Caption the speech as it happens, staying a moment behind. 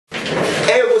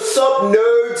What's up,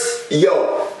 nerds?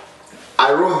 Yo,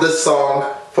 I wrote this song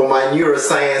for my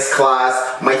neuroscience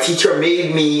class. My teacher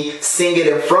made me sing it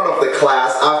in front of the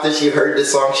class after she heard the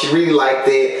song. She really liked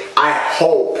it. I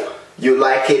hope you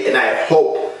like it, and I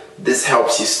hope this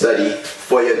helps you study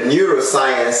for your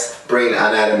neuroscience brain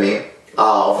anatomy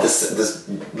of this,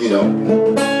 you know.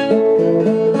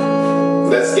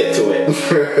 Let's get to it.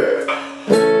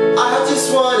 I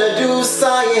just wanna do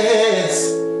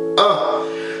science.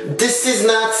 This is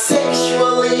not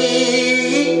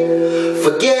sexually.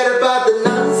 Forget about the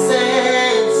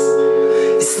nonsense.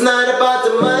 It's not about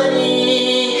the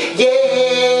money. Yeah.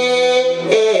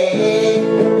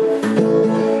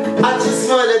 I just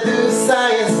wanna do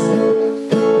science.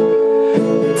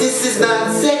 This is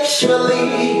not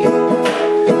sexually.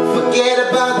 Forget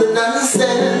about the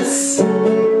nonsense.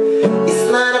 It's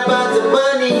not about the money.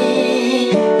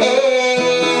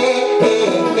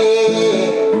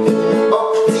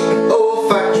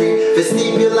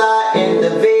 Vestibular and the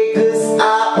vagus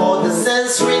are all the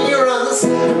sensory neurons.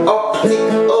 Optic,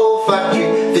 olfactory,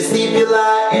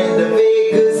 vestibular and the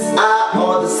vagus are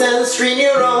all the sensory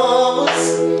neurons.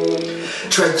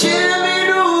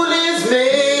 Trigeminal is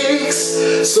mixed,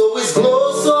 so is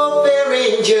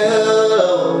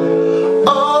glossopharyngeal.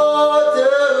 All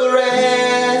the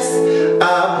rest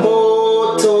are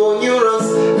motor neurons.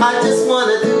 I just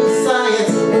wanna do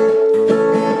science.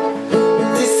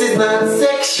 This is not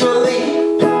sexually.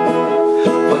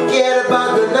 Forget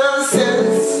about the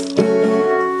nonsense.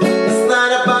 It's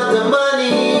not about the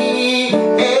money.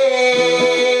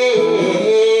 Hey.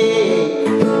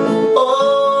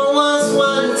 Oh, once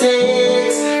one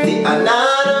takes the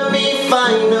anatomy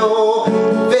final,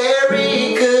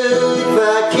 very good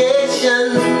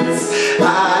vacations I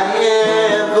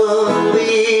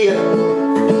heavenly.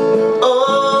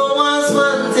 Oh, once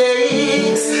one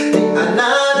takes the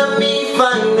anatomy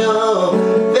final,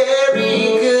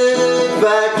 very good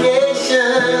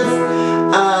vacations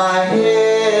I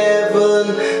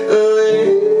haven't.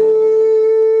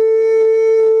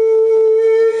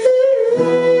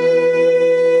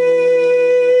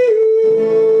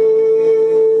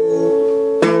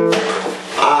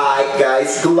 Alright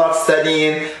guys, good luck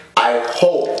studying. I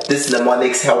hope this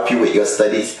mnemonics help you with your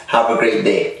studies. Have a great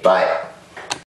day. Bye.